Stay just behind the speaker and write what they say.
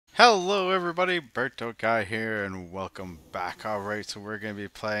Hello everybody, Berto Guy here and welcome back. Alright, so we're going to be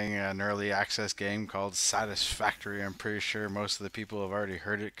playing an early access game called Satisfactory. I'm pretty sure most of the people have already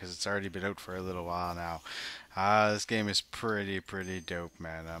heard it because it's already been out for a little while now. This game is pretty dope,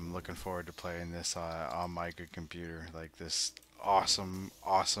 man. I'm looking forward to playing this on my good computer, like this awesome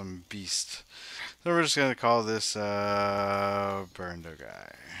beast. So we're just going to call this Berto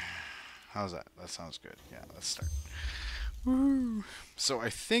Guy. How's that? That sounds good. Yeah, let's start. Woo. So I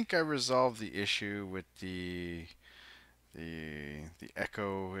think I resolved the issue with the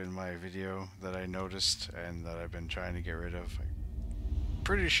echo in my video that I noticed and that I've been trying to get rid of. I'm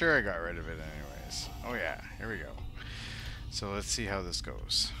pretty sure I got rid of it anyways. Oh yeah, here we go. So let's see how this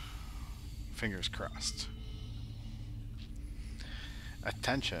goes. Fingers crossed.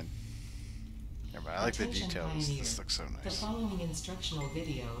 Attention. Yeah, but I like the Attention details. pioneer. This looks so The nice. following instructional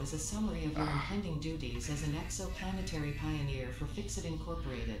video is a summary of your impending duties as an exoplanetary pioneer for Fixit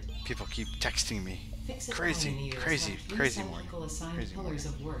Incorporated. People keep texting me. Fixit Crazy pioneers have three crazy morning. cyclical assigned Crazy pillars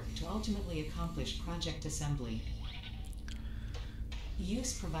morning. of work to ultimately accomplish project assembly.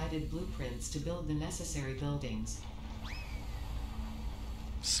 Use provided blueprints to build the necessary buildings.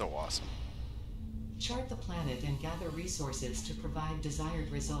 So awesome. Chart the planet and gather resources to provide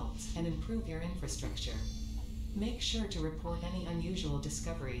desired results and improve your infrastructure. Make sure to report any unusual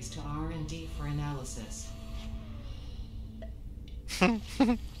discoveries to R&D for analysis. Right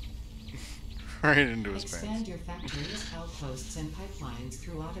into his Expand pants. your factories, outposts, and pipelines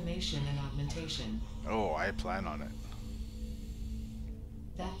through automation and augmentation. Oh, I plan on it.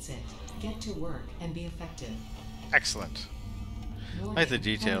 That's it. Get to work and be effective. Excellent. Warning, I like the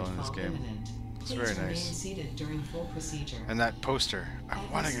detail in this planetfall game. imminent. It's Please very remain nice. seated during full procedure. And that poster. I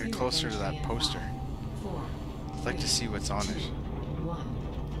want to get closer to that poster. 4, I'd like to see what's on it. 1.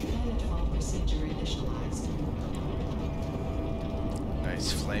 Planetfall procedure initialized.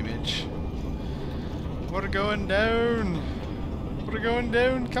 Nice flamage. We're going down. We're going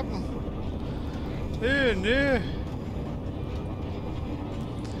down, Captain. Oh no.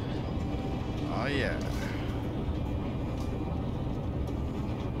 Oh yeah.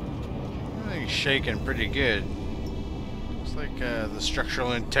 Everything's shaking pretty good. Looks like the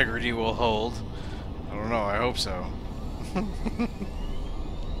structural integrity will hold. I don't know, I hope so.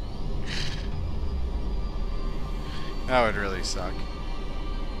 That would really suck.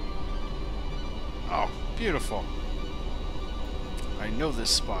 Oh, beautiful. I know this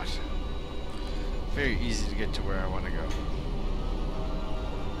spot. Very easy to get to where I want to go.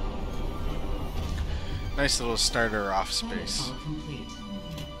 Nice little starter off space. Planetfall complete.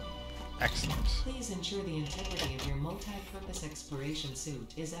 Excellent. Please ensure the integrity of your multi-purpose exploration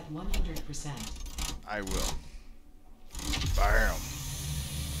suit is at 100%. I will. Bam.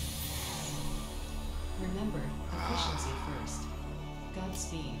 Remember, efficiency first.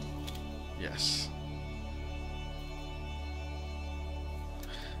 Godspeed. Yes.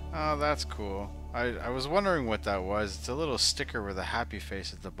 Oh, that's cool. I was wondering what that was. It's a little sticker with a happy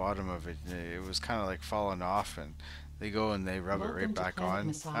face at the bottom of it. It was kind of like falling off, and they go and they rub it right Welcome to back Planet on.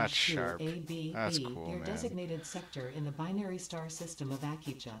 Massage That's 2 sharp. ABB, That's cool, your man. designated sector in the binary star system of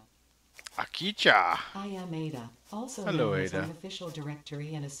Akicha. Akicha. I am Ada, also Hello, known as Ada. unofficial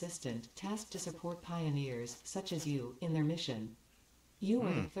directory and assistant, tasked to support pioneers, such as you, in their mission. You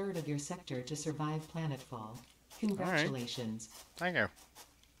are the third of your sector to survive planetfall. Congratulations. Thank you.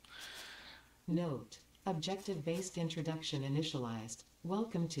 Note: objective-based introduction initialized.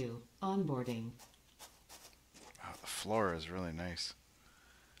 Welcome to onboarding. Wow, the floor is really nice.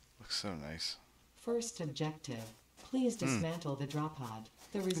 Looks so nice. First objective: please dismantle the drop pod.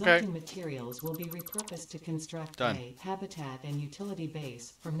 The resulting materials will be repurposed to construct Done. a habitat and utility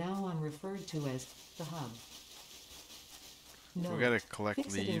base, from now on referred to as the hub. Note: We gotta collect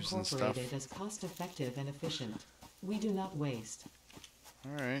Fixit leaves and stuff. Incorporated is cost-effective and efficient. We do not waste.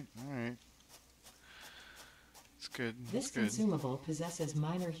 Alright, alright. It's good. This It's good. consumable possesses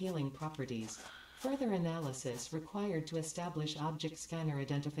minor healing properties. Further analysis required to establish object scanner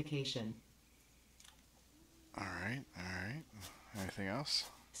identification. Alright, alright. Anything else?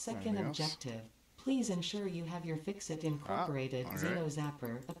 Second Anything else? objective: please ensure you have your Fixit Incorporated alright.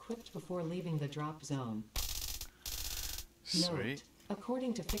 Xenozapper equipped before leaving the drop zone. Sweet. Note: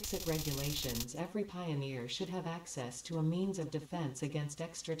 according to Fixit regulations, every pioneer should have access to a means of defense against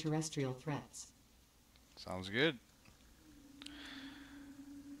extraterrestrial threats. Sounds good.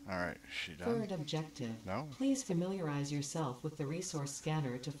 Alright, is she done? Third objective: No? please familiarize yourself with the resource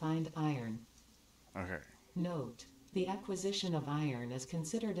scanner to find iron. Okay. Note: the acquisition of iron is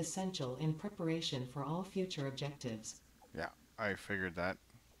considered essential in preparation for all future objectives. Yeah, I figured that.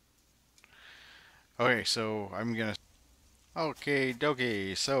 Okay, so I'm gonna Okay,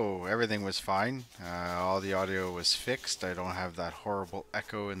 dokie. So everything was fine. All the audio was fixed. I don't have that horrible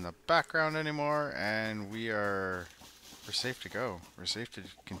echo in the background anymore, and we're safe to go. We're safe to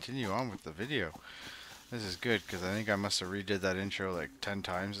continue on with the video. This is good because I think I must have redid that intro like 10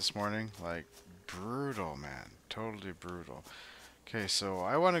 times this morning. Like brutal, man. Totally brutal. Okay, so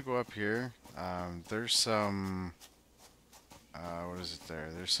I want to go up here. There's some what is it there?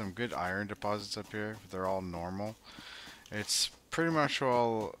 There's some good iron deposits up here. They're all normal. It's pretty much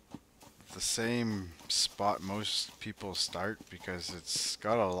all the same spot most people start because it's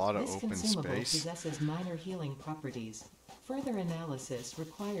got a lot of This open consumable space. possesses minor healing properties. Further analysis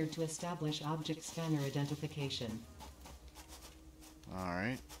required to establish object scanner identification.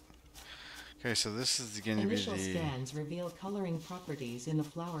 Alright. Okay, so this is going to be Initial the... scans reveal coloring properties in the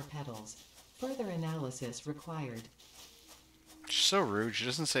flower petals. Further analysis required. She's so rude. She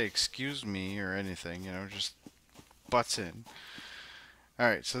doesn't say excuse me or anything, you know, just butts in.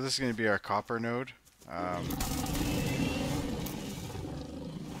 Alright, so this is going to be our copper node.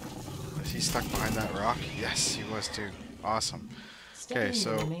 Is he stuck behind that rock? Yes, he was too. Awesome. Okay, Studying the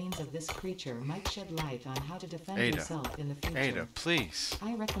so remains of this creature might shed light on how to defend Ada, yourself in the future. Ada, please.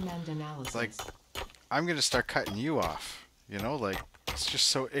 I recommend analysis. Like, I'm going to start cutting you off. You know, like, it's just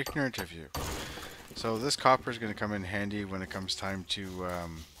so ignorant of you. So this copper is going to come in handy when it comes time to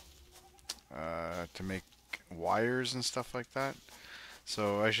make wires and stuff like that.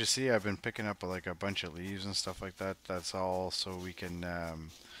 So as you see, I've been picking up like a bunch of leaves and stuff like that. That's all so we can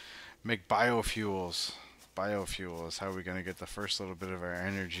make biofuels. Biofuel is how we're going to get the first little bit of our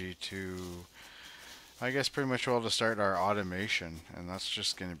energy to, I guess, pretty much all to start our automation. And that's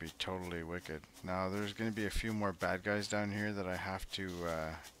just going to be totally wicked. Now there's going to be a few more bad guys down here that I have to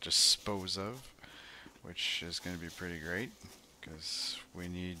dispose of, which is going to be pretty great because we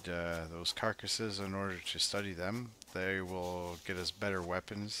need those carcasses in order to study them. They will get us better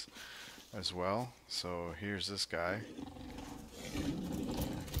weapons as well. So here's this guy.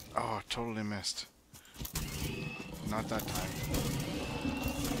 Oh, totally missed. Not that time.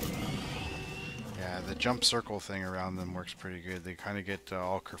 Yeah, the jump circle thing around them works pretty good. They kind of get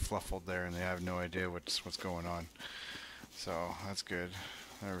all kerfluffled there and they have no idea what's going on. So that's good.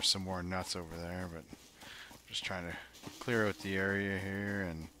 There were some more nuts over there, but just trying to clear out the area here,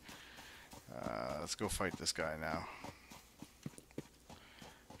 and let's go fight this guy now.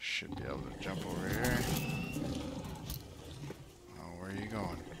 Should be able to jump over here. Oh, where are you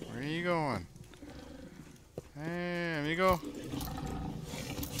going? Where are you going? Hey, amigo.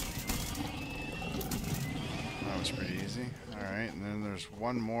 That was pretty easy. Alright, and then there's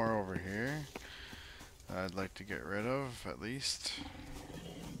one more over here that I'd like to get rid of, at least.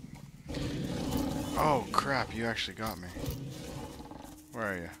 Oh crap, you actually got me. Where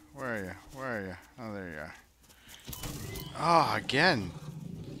are you? Where are you? Where are you? Oh, there you are. Ah, again.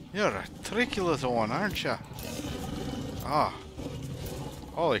 You're a tricky little one, aren't you? Ah.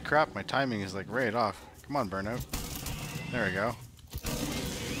 Holy crap, my timing is like right off. Come on, Burnout. There we go.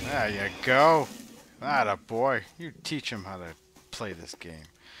 There you go. Atta boy. You teach him how to play this game.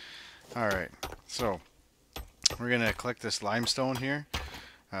 Alright, so we're going to collect this limestone here.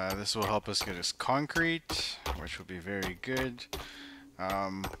 This will help us get us concrete, which will be very good.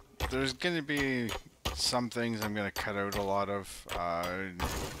 There's going to be some things I'm going to cut out a lot of. I'm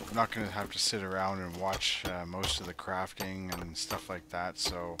not going to have to sit around and watch most of the crafting and stuff like that.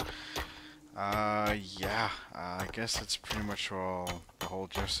 So, yeah, I guess that's pretty much all the whole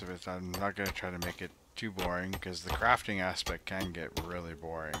gist of it. I'm not going to try to make it too boring because the crafting aspect can get really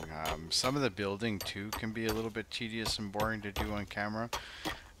boring. Some of the building too can be a little bit tedious and boring to do on camera.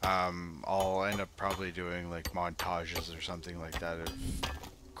 I'll end up probably doing like montages or something like that of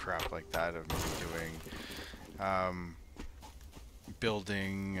crap like that of me doing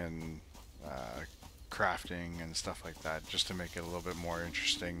building and crafting and stuff like that, just to make it a little bit more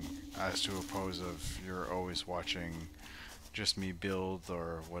interesting, as to oppose of you're always watching just me build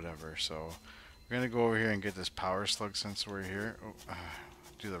or whatever. So we're gonna go over here and get this power slug since we're here. Oh,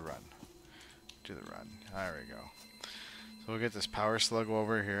 do the run. Do the run. There we go. So we'll get this power slug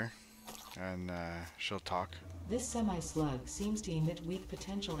over here, and she'll talk. This semi-slug seems to emit weak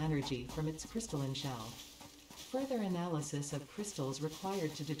potential energy from its crystalline shell. Further analysis of crystals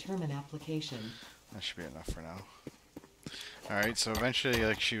required to determine application. That should be enough for now. Alright, so eventually,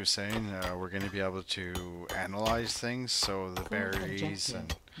 like she was saying, we're going to be able to analyze things, so the berries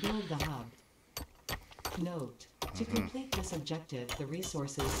and... Build the hub. Note, to complete this objective, the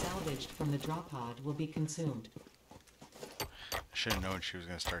resources salvaged from the drop pod will be consumed. I should have known she was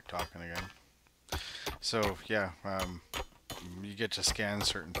going to start talking again. So, yeah, you get to scan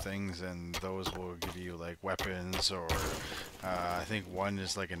certain things, and those will give you like weapons, or I think one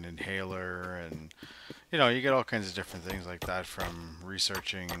is like an inhaler, and you get all kinds of different things like that from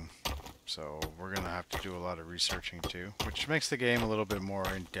researching. So we're gonna have to do a lot of researching too, which makes the game a little bit more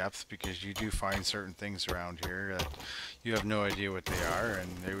in depth because you do find certain things around here that you have no idea what they are, and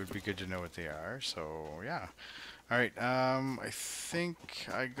it would be good to know what they are. So yeah. All right. I think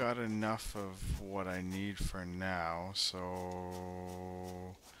I got enough of what I need for now.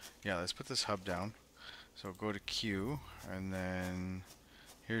 So yeah, let's put this hub down. So go to Q, and then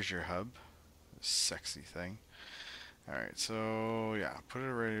here's your hub, sexy thing. Alright, so yeah, put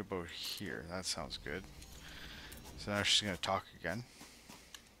it right about here. That sounds good. So now she's going to talk again.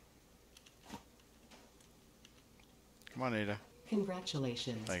 Come on, Ada.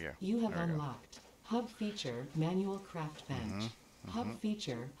 Congratulations. Thank you. You have There we go. unlocked Hub Feature Manual Craft Mm-hmm. Bench. Mm-hmm. Hub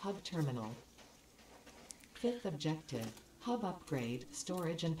Feature Hub Terminal. Fifth objective, Hub Upgrade,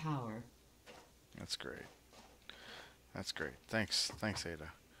 Storage and Power. That's great. That's great. Thanks. Thanks,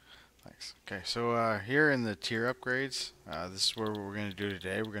 Ada. Thanks. Okay, so here in the tier upgrades, this is where we're going to do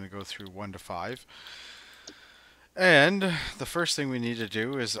today. We're going to go through 1 to 5. And the first thing we need to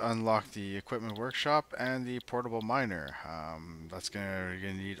do is unlock the equipment workshop and the portable miner. You're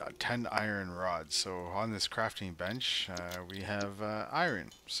gonna need 10 iron rods. So on this crafting bench, we have iron.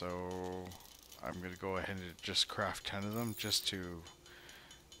 So I'm gonna go ahead and just craft 10 of them, just to,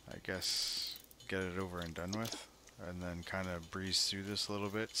 I guess, get it over and done with, and then kind of breeze through this a little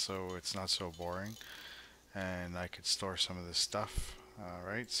bit so it's not so boring. And I could store some of this stuff.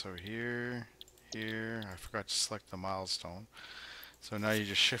 Alright, so here, I forgot to select the milestone. So now you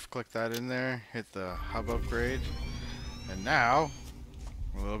just shift click that in there, hit the hub upgrade, and now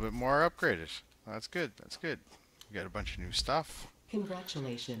a little bit more upgraded. That's good, that's good. We got a bunch of new stuff.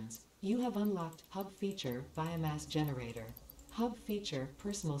 Congratulations. You have unlocked Hub Feature Biomass Generator. Hub Feature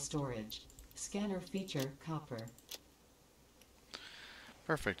Personal Storage. Scanner Feature Copper.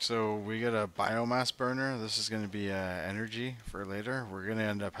 Perfect, so we got a biomass burner. This is going to be energy for later. We're going to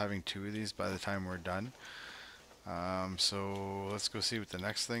end up having 2 of these by the time we're done. So let's go see what the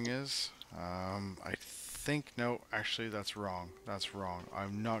next thing is. I think, no, actually that's wrong. That's wrong.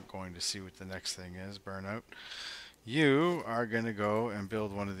 I'm not going to see what the next thing is, Burnout. You are going to go and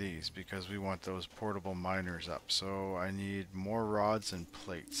build one of these because we want those portable miners up. So I need more rods and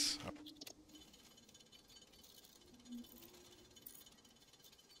plates.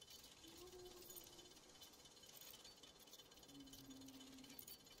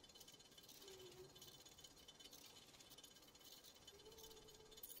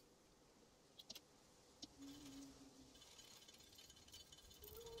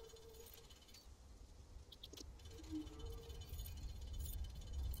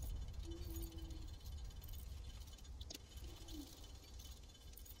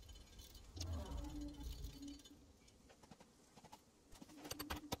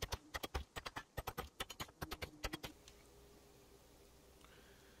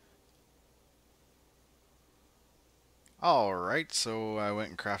 Alright, so I went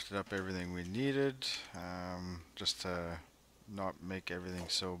and crafted up everything we needed, just to not make everything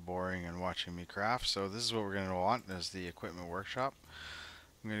so boring and watching me craft. So this is what we're going to want is the equipment workshop.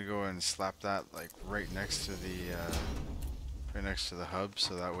 I'm going to go and slap that like right next to the hub,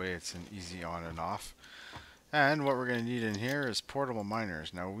 so that way it's an easy on and off. And what we're going to need in here is portable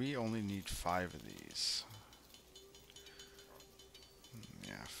miners. Now we only need 5 of these.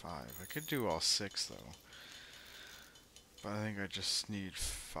 Yeah, 5. I could do all 6 though. But I think I just need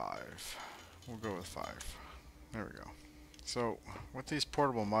 5. We'll go with 5. There we go. So what these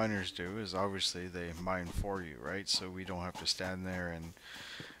portable miners do is obviously they mine for you, right? So we don't have to stand there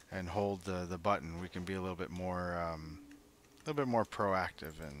and hold the button. We can be a little bit more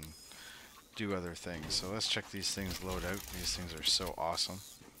proactive and do other things. So let's check these things load out. These things are so awesome.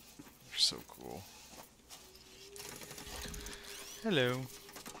 They're so cool. Hello.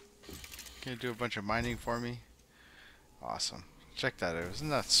 Can you do a bunch of mining for me? Awesome. Check that out. Isn't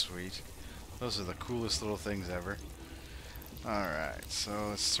that sweet? Those are the coolest little things ever. Alright, so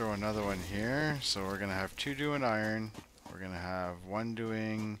let's throw another one here. So we're going to have 2 doing iron. We're going to have 1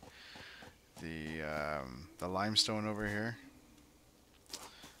 doing the limestone over here.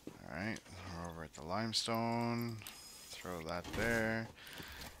 Alright, we're over at the limestone. Throw that there.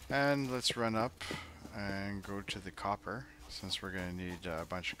 And let's run up and go to the copper. Since we're going to need a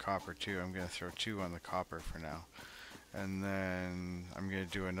bunch of copper too, I'm going to throw 2 on the copper for now. And then I'm going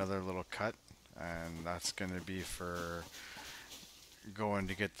to do another little cut, and that's going to be for going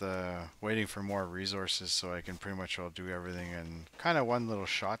to get waiting for more resources so I can pretty much all do everything in kind of one little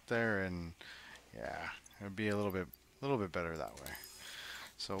shot there. And yeah, it'll be a little bit A little bit better that way.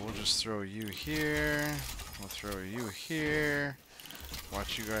 So we'll just throw you here. We'll throw you here.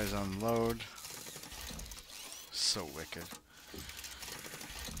 Watch you guys unload. So wicked.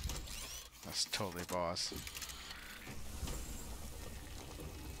 That's totally boss.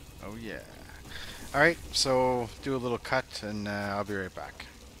 Oh yeah. Alright, so do a little cut and I'll be right back.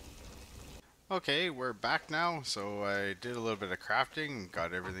 Okay, we're back now. So I did a little bit of crafting,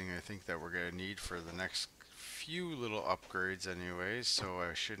 got everything I think that we're going to need for the next few little upgrades anyways, so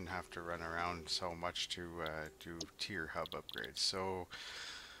I shouldn't have to run around so much to do tier hub upgrades. So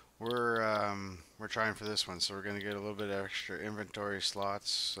we're trying for this one, so we're going to get a little bit of extra inventory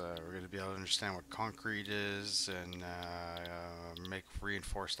slots. We're going to be able to understand what concrete is and make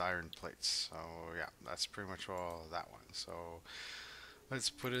reinforced iron plates. So yeah, that's pretty much all that one. So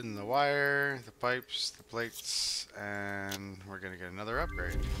let's put in the wire, the pipes, the plates, and we're going to get another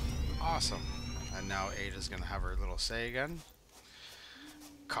upgrade. Awesome. And now Ada's going to have her little say again.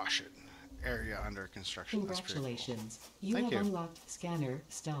 Caution. Area under construction. Congratulations. Cool. You Thank have you. unlocked Scanner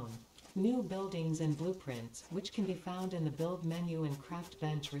Stone. New buildings and blueprints, which can be found in the build menu and craft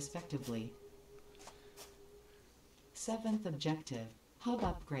bench respectively. 7th objective. Hub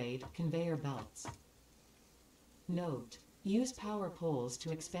upgrade, conveyor belts. Note. Use power poles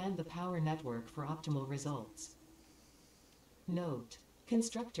to expand the power network for optimal results. Note.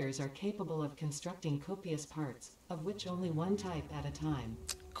 Constructors are capable of constructing copious parts, of which only one type at a time.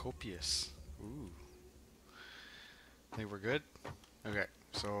 Copious. Ooh. Think we're good? Okay,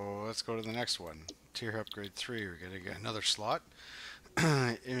 so let's go to the next one. Tier upgrade 3. We're going to get another slot.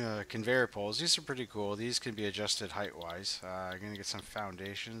 Conveyor poles. These are pretty cool. These can be adjusted height-wise. I'm going to get some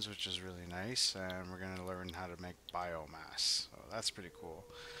foundations, which is really nice. And we're going to learn how to make biomass. So that's pretty cool.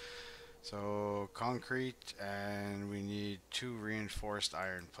 So concrete, and we need 2 reinforced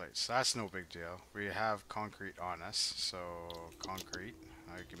iron plates. That's no big deal. We have concrete on us, so concrete.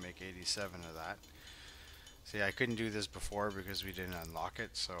 I can make 87 of that. See, I couldn't do this before because we didn't unlock it,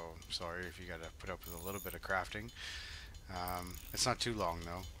 so sorry if you got to put up with a little bit of crafting. It's not too long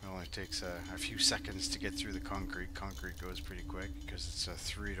though. It only takes a few seconds to get through the concrete. Concrete goes pretty quick because it's a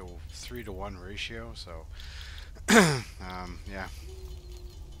 3 to 1 ratio. So yeah.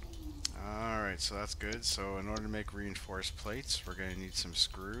 Alright, so that's good. So in order to make reinforced plates, we're going to need some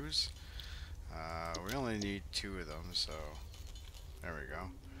screws. We only need 2 of them, so there we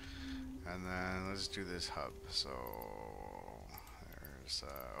go. And then let's do this hub. So there's,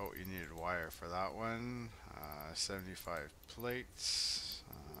 oh, you needed wire for that one. 75 plates,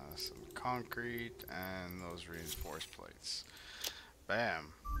 some concrete, and those reinforced plates.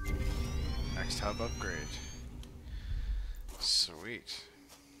 Bam! Next hub upgrade. Sweet.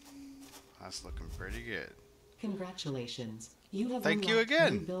 That's looking pretty good. Congratulations. You have Thank you unlocked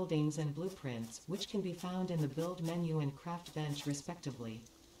again. new buildings and blueprints, which can be found in the build menu and craft bench respectively.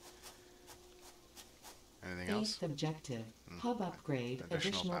 Anything else? 8th objective. Hub upgrade,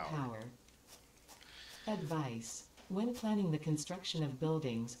 additional power. Advice. When planning the construction of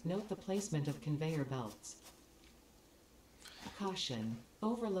buildings, note the placement of conveyor belts. Caution.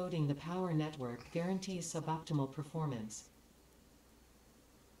 Overloading the power network guarantees suboptimal performance.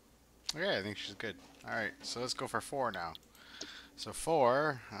 Okay, I think she's good. Alright, so let's go for 4 now. So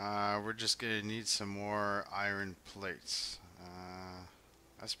 4, we're just going to need some more iron plates.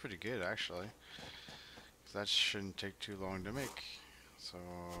 That's pretty good actually. That shouldn't take too long to make. So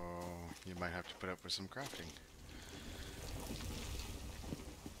you might have to put up with some crafting.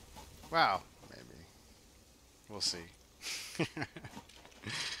 Wow, maybe. We'll see.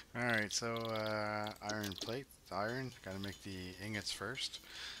 Alright, so iron plate, iron. Gotta make the ingots first.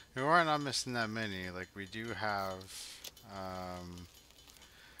 We're not missing that many. Like we do have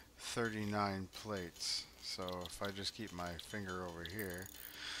 39 plates. So if I just keep my finger over here,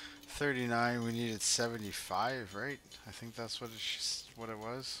 39. We needed 75, right? I think that's what it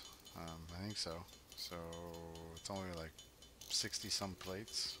was. I think so. So it's only like 60 some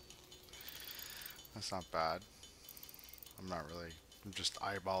plates. That's not bad. I'm just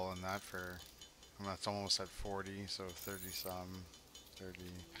eyeballing that for. That's almost at 40, so 30 some. 30.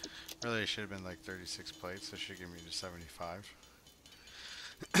 Really, it should have been like 36 plates. That should give me to 75.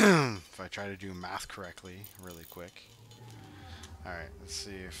 If I try to do math correctly, really quick. Alright, let's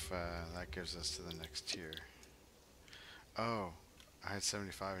see if that gives us to the next tier. Oh, I had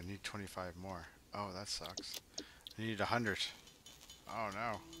 75. I need 25 more. Oh, that sucks. I need 100. Oh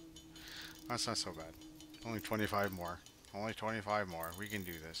no. That's not so bad. Only 25 more. Only 25 more. We can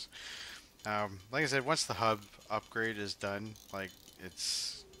do this. Like I said, once the hub upgrade is done, like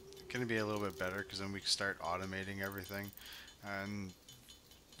it's going to be a little bit better because then we can start automating everything. And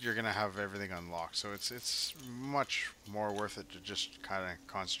you're gonna have everything unlocked. So it's much more worth it to just kind of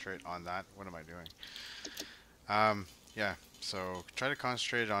concentrate on that. What am I doing? Yeah. So try to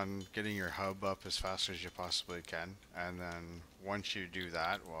concentrate on getting your hub up as fast as you possibly can, and then once you do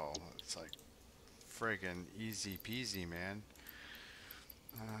that, well, it's like friggin' easy peasy, man.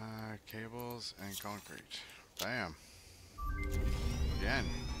 Cables and concrete. Bam. Again.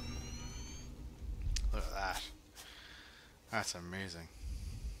 Look at that. That's amazing.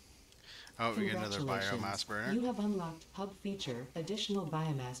 Oh, we get another Congratulations! biomass burner. You have unlocked Hub Feature Additional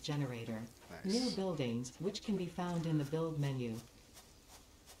Biomass Generator. New Nice. buildings, which can be found in the Build menu.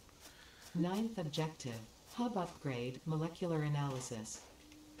 Ninth objective, Hub Upgrade Molecular Analysis.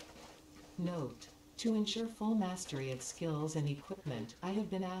 Note: to ensure full mastery of skills and equipment, I have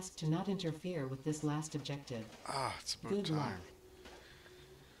been asked to not interfere with this last objective. Ah, it's about Good luck. time.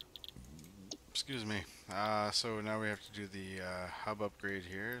 Excuse me. So now we have to do the hub upgrade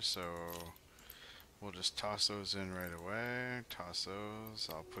here. So we'll just toss those in right away. Toss those.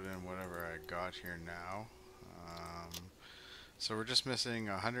 I'll put in whatever I got here now. So we're just missing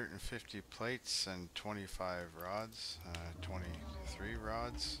 150 plates and 25 rods. 23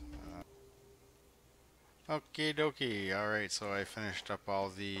 rods. Okie dokie. Alright, so I finished up all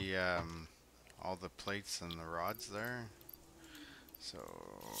the plates and the rods there. So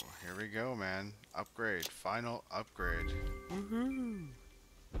here we go, man. Upgrade. Final upgrade. Woohoo!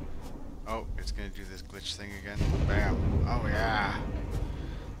 Oh, it's gonna do this glitch thing again. Bam. Oh yeah.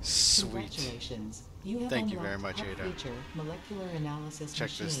 Sweet. Congratulations! You have Thank you very unlocked much, Hub Ada. Feature Molecular Analysis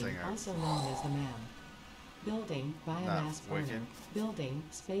Check this Machine, thing out. also known as the MAM. Building Biomass wicked. Burner. Building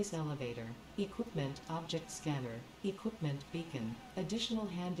Space Elevator. Equipment Object Scanner. Equipment Beacon. Additional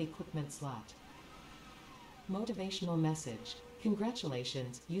hand equipment slot. Motivational message.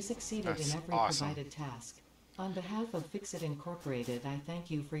 Congratulations, you succeeded That's in every awesome. provided task. On behalf of Fixit Incorporated, I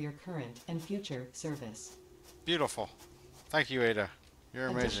thank you for your current and future service. Beautiful. Thank you, Ada. You're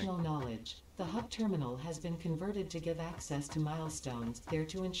amazing. Additional knowledge. The hub terminal has been converted to give access to milestones there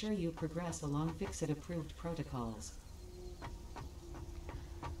to ensure you progress along Fixit-approved protocols.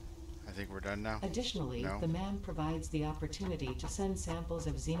 I think we're done now. Additionally, No? the MAM provides the opportunity to send samples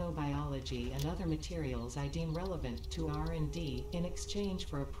of xenobiology and other materials I deem relevant to R&D in exchange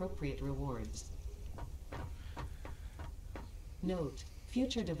for appropriate rewards. Note: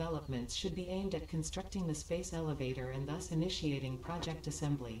 future developments should be aimed at constructing the space elevator and thus initiating project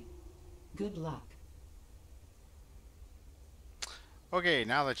assembly. Good luck. Okay,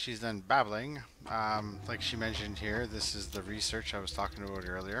 now that she's done babbling, like she mentioned here, this is the research I was talking about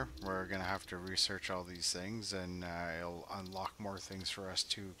earlier. We're going to have to research all these things, and it'll unlock more things for us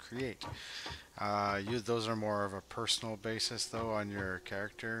to create. Those are more of a personal basis, though, on your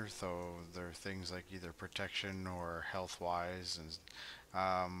character. So they're things like either protection or health-wise,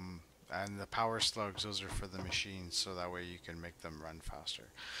 and the power slugs, those are for the machines, so that way you can make them run faster.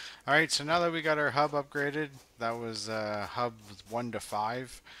 Alright, so now that we got our hub upgraded, that was hub 1 to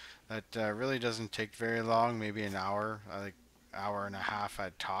 5. That really doesn't take very long, maybe an hour, like hour and a half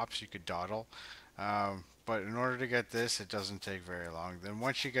at tops, you could dawdle. But in order to get this, it doesn't take very long. Then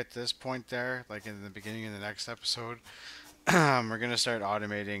once you get this point there, like in the beginning of the next episode, we're going to start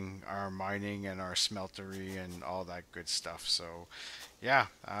automating our mining and our smeltery and all that good stuff. So yeah,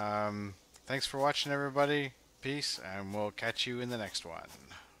 thanks for watching, everybody. Peace, and we'll catch you in the next one.